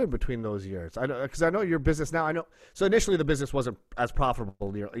you doing between those years? I know because I know your business now. I know. So initially the business wasn't as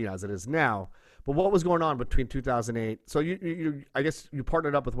profitable, as it is now. But what was going on between 2008? So you I guess you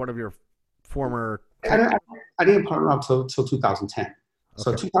partnered up with one of your former. I, didn't- I didn't partner up till 2010.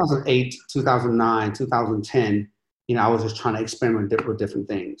 So Okay. 2008, 2009, 2010, I was just trying to experiment with different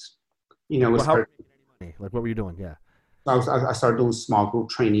things. We Well, how were started, you making any money? Like, what were you doing? Yeah. I started doing small group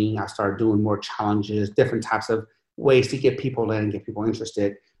training. I started doing more challenges, different types of ways to get people in, get people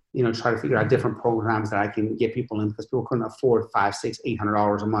interested. Try to figure out different programs that I can get people in because people couldn't afford $500, $600,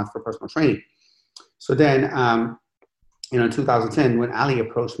 $800 a month for personal training. So then, in 2010, when Ali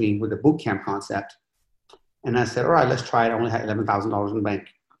approached me with the boot camp concept, and I said, all right, let's try it. I only had $11,000 in the bank,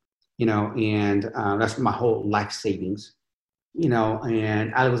 and that's my whole life savings, and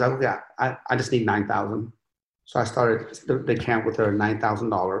Ali was like, okay, I just need 9,000. So I started the camp with her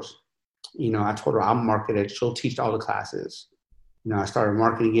 $9,000. I told her I'll market it. She'll teach all the classes. I started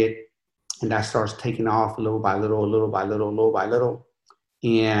marketing it, and that starts taking off little by little, little by little, little by little.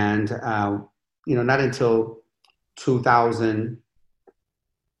 And, not until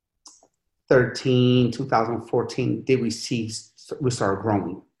 2013, 2014 did we started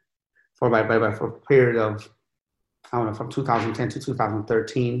growing. For a period of, I don't know, from 2010 to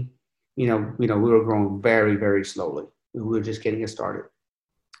 2013, we were growing very, very slowly. We were just getting it started.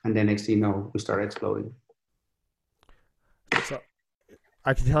 And then next thing you know, we started exploding. So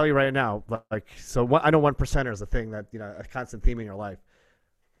I can tell you right now, I know one percenter is a thing that a constant theme in your life.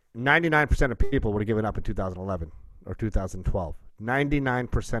 99% of people would have given up in 2011 or 2012.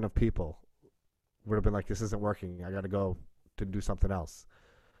 99% of people would have been like, "This isn't working. I got to go to do something else."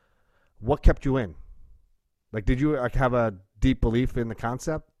 What kept you in? Like, did you have a deep belief in the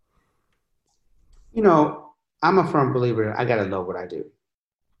concept? I'm a firm believer. I got to love what I do.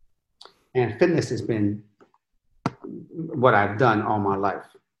 And fitness has been what I've done all my life.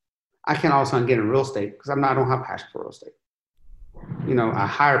 I can't all of a sudden get in real estate because I don't have passion for real estate. I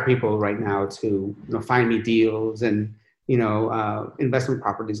hire people right now to find me deals and investment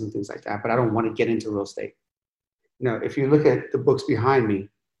properties and things like that. But I don't want to get into real estate. If you look at the books behind me,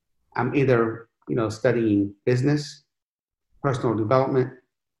 I'm either studying business, personal development,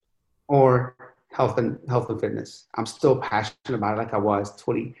 or health and fitness. I'm still passionate about it like I was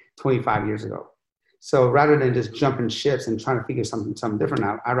 25 years ago. So rather than just jumping ships and trying to figure something different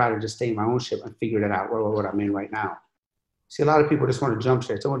out, I'd rather just stay in my own ship and figure it out what I'm in right now. See, a lot of people just want to jump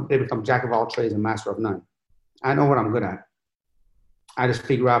ships. They become jack of all trades and master of none. I know what I'm good at. I just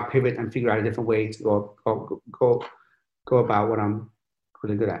pivot and figure out a different way to go about what I'm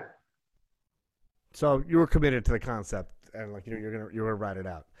really good at. So you were committed to the concept, and you're gonna ride it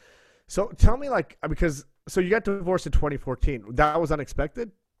out. So tell me, because you got divorced in 2014. That was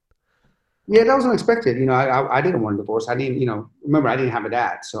unexpected. Yeah, that was unexpected. I didn't want a divorce. I didn't, remember I didn't have a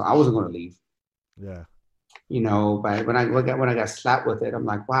dad, so I wasn't going to leave. Yeah. But when I got slapped with it, I'm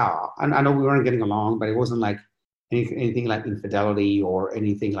like, wow. I know we weren't getting along, but it wasn't like anything like infidelity or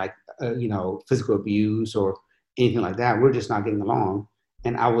anything like physical abuse or anything like that. We're just not getting along,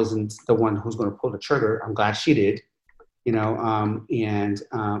 and I wasn't the one who's going to pull the trigger. I'm glad she did. Like I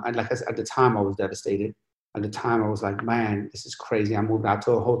said, at the time I was devastated. At the time I was like, man, this is crazy. I moved out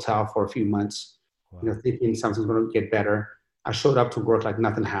to a hotel for a few months, Wow. thinking something's going to get better. I showed up to work like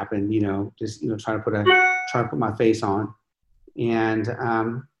nothing happened, just trying to put my face on. And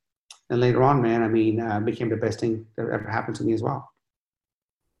later on, man, I mean, became the best thing that ever happened to me as well.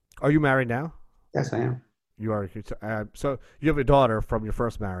 Are you married now? Yes, I am. You are. So you have a daughter from your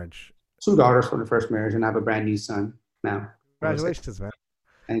first marriage. Two daughters from the first marriage, and I have a brand new son now. Congratulations, man.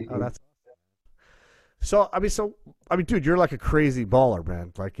 Thank Oh, you. that's so. Dude, you're like a crazy baller,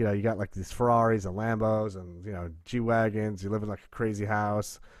 man. Like, you got like these Ferraris and Lambos and G wagons. You live in like a crazy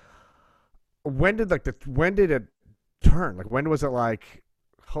house. When did it turn? Like, when was it like,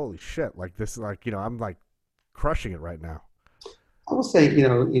 holy shit? Like, this is like, I'm like crushing it right now. I would say,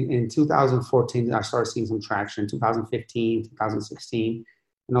 in 2014, I started seeing some traction. 2015, 2016,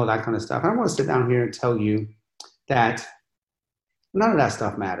 and all that kind of stuff. I want to sit down here and tell you that none of that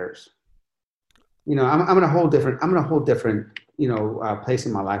stuff matters. I'm in a whole different, place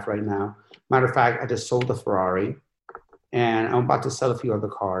in my life right now. Matter of fact, I just sold the Ferrari, and I'm about to sell a few other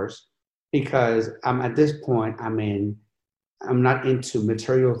cars because I'm at this point. I'm not into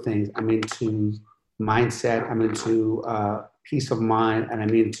material things. I'm into mindset. I'm into peace of mind, and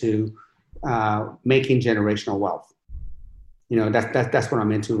I'm into making generational wealth. That's what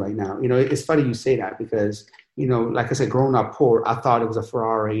I'm into right now. It's funny you say that because like I said, growing up poor, I thought it was a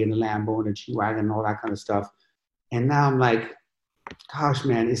Ferrari and a Lambo and a G-Wagon and all that kind of stuff. And now I'm like, gosh,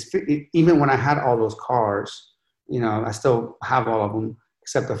 man, even when I had all those cars, I still have all of them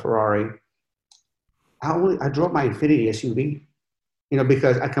except the Ferrari. I drove my Infiniti SUV,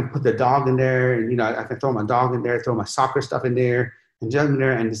 because I can put the dog in there, and I can throw my dog in there, throw my soccer stuff in there, and jump in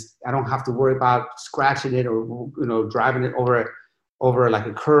there, and I don't have to worry about scratching it or driving it over like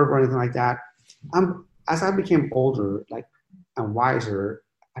a curve or anything like that. As I became older, like and wiser,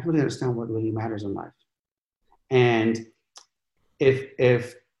 I really understand what really matters in life. And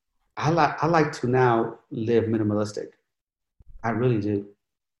if I like to now live minimalistic, I really do.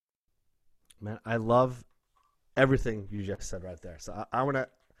 Man, I love everything you just said right there. So I'm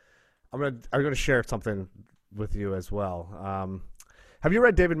gonna share something with you as well. Have you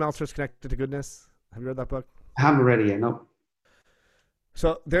read David Meltzer's Connected to Goodness? Have you read that book? I haven't read it yet. No.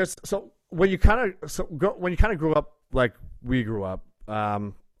 So when you kind of grew up like we grew up,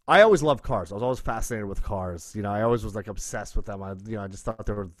 I always loved cars. I was always fascinated with cars. I always was like obsessed with them. I just thought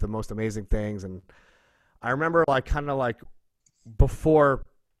they were the most amazing things. And I remember like kind of like before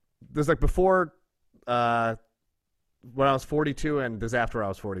when I was 42 and this after I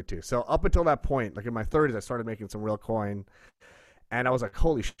was 42. So up until that point, like in my 30s, I started making some real coin, and I was like,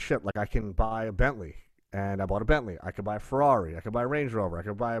 holy shit! Like I can buy a Bentley. And I bought a Bentley. I could buy a Ferrari. I could buy a Range Rover. I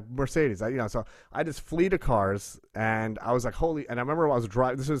could buy a Mercedes. So I just flee to cars, and I was like, holy. And I remember I was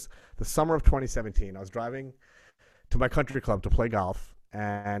driving. This was the summer of 2017. I was driving to my country club to play golf,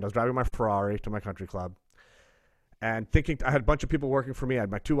 and I was driving my Ferrari to my country club, and thinking I had a bunch of people working for me. I had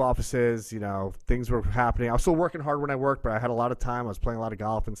my 2 offices. Things were happening. I was still working hard when I worked, but I had a lot of time. I was playing a lot of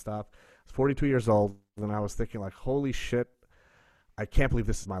golf and stuff. I was 42 years old, and I was thinking like, holy shit, I can't believe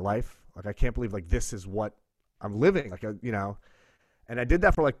this is my life. Like, I can't believe, like, this is what I'm living. Like, and I did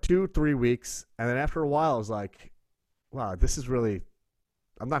that for, like, 2-3 weeks. And then after a while, I was like, wow, this is really,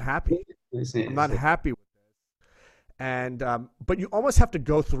 I'm not happy. I'm not happy with this. And, but you almost have to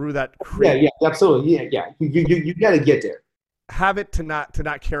go through that. Yeah, absolutely. Yeah. You got to get there. Have it to not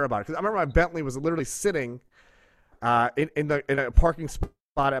care about it. Because I remember my Bentley was literally sitting in a parking spot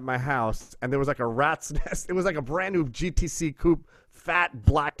at my house, and there was like a rat's nest. It was like a brand new GTC coupe, fat,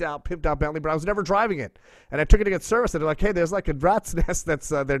 blacked out, pimped out Bentley, but I was never driving it. And I took it to get serviced, and they're like, hey, there's like a rat's nest that's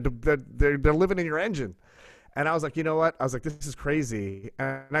they're living in your engine. And I was like, you know what? I was like, this is crazy.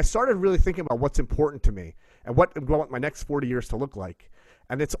 And I started really thinking about what's important to me and what I want my next 40 years to look like.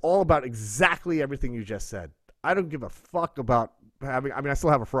 And it's all about exactly everything you just said. I don't give a fuck about having, I still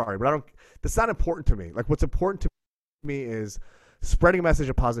have a Ferrari, but that's not important to me. Like, what's important to me is spreading a message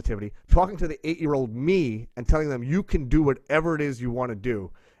of positivity, talking to the 8-year-old me and telling them you can do whatever it is you want to do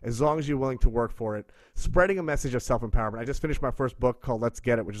as long as you're willing to work for it, spreading a message of self-empowerment. I just finished my first book called Let's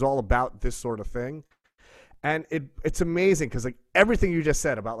Get It, which is all about this sort of thing. And it's amazing because like everything you just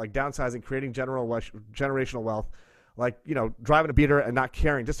said about like downsizing, creating generational wealth, like, driving a beater and not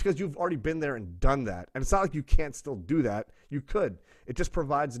caring, just because you've already been there and done that. And it's not like you can't still do that. You could. It just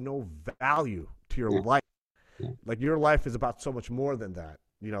provides no value to your life. Like, your life is about so much more than that,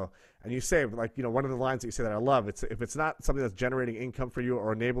 and you say, like, one of the lines that you say that I love, if it's not something that's generating income for you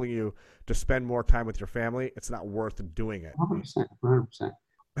or enabling you to spend more time with your family, it's not worth doing it. 100%.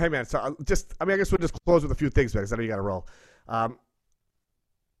 Hey, man, so I guess we'll just close with a few things, because I know you got to roll.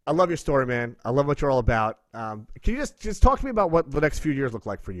 I love your story, man. I love what you're all about. Can you just talk to me about what the next few years look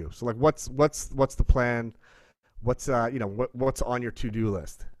like for you? So, like, what's the plan? What's what's on your to-do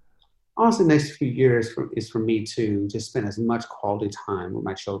list? Honestly, the next few years is for me to just spend as much quality time with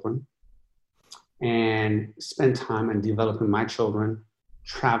my children and spend time in developing my children,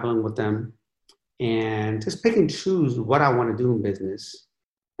 traveling with them, and just pick and choose what I want to do in business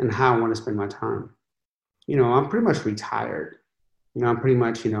and how I want to spend my time. I'm pretty much retired. I'm pretty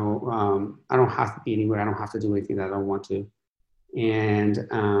much, I don't have to be anywhere. I don't have to do anything that I don't want to. And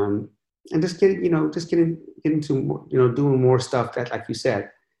just getting into, doing more stuff that, like you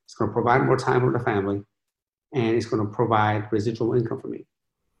said, it's going to provide more time with the family, and it's going to provide residual income for me.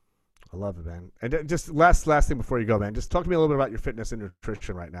 I love it, man. And just last thing before you go, man, just talk to me a little bit about your fitness and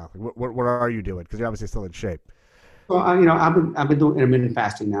nutrition right now. Like, what are you doing? Because you're obviously still in shape. Well, I've been doing intermittent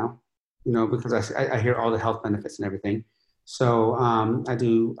fasting now, because I hear all the health benefits and everything. So I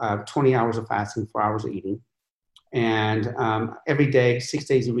do 20 hours of fasting, 4 hours of eating, and every day, 6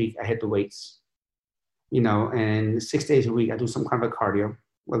 days a week, I hit the weights. And 6 days a week, I do some kind of a cardio,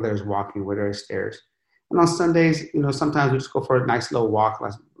 whether it's walking, whether it's stairs. And on Sundays, sometimes we just go for a nice little walk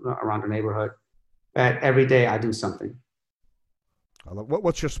around the neighborhood. But every day I do something.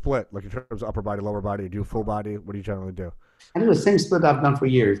 What's your split, like in terms of upper body, lower body? Do you full body? What do you generally do? I do the same split I've done for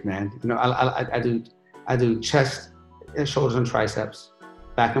years, man. I do chest, shoulders and triceps,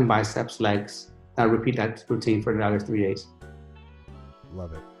 back and biceps, legs. I repeat that routine for the other 3 days.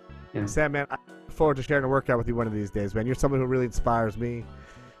 Love it. Yeah. Sam, man, forward to sharing a workout with you one of these days, man. You're someone who really inspires me,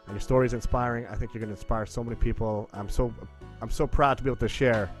 and your story is inspiring. I think you're going to inspire so many people. I'm so proud to be able to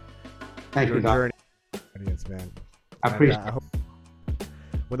share Thank your you, Doc. journey, audience, man. I appreciate I hope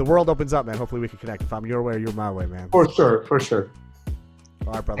when the world opens up, man, hopefully we can connect. If I'm your way, you're my way, man. For sure, for sure.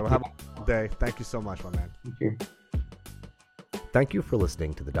 All right, brother. Well, have a good day. Thank you so much, my man. Thank you. Thank you for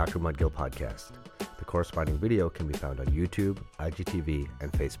listening to the Dr. Mudgill podcast. The corresponding video can be found on YouTube, IGTV,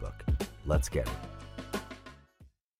 and Facebook. Let's get it.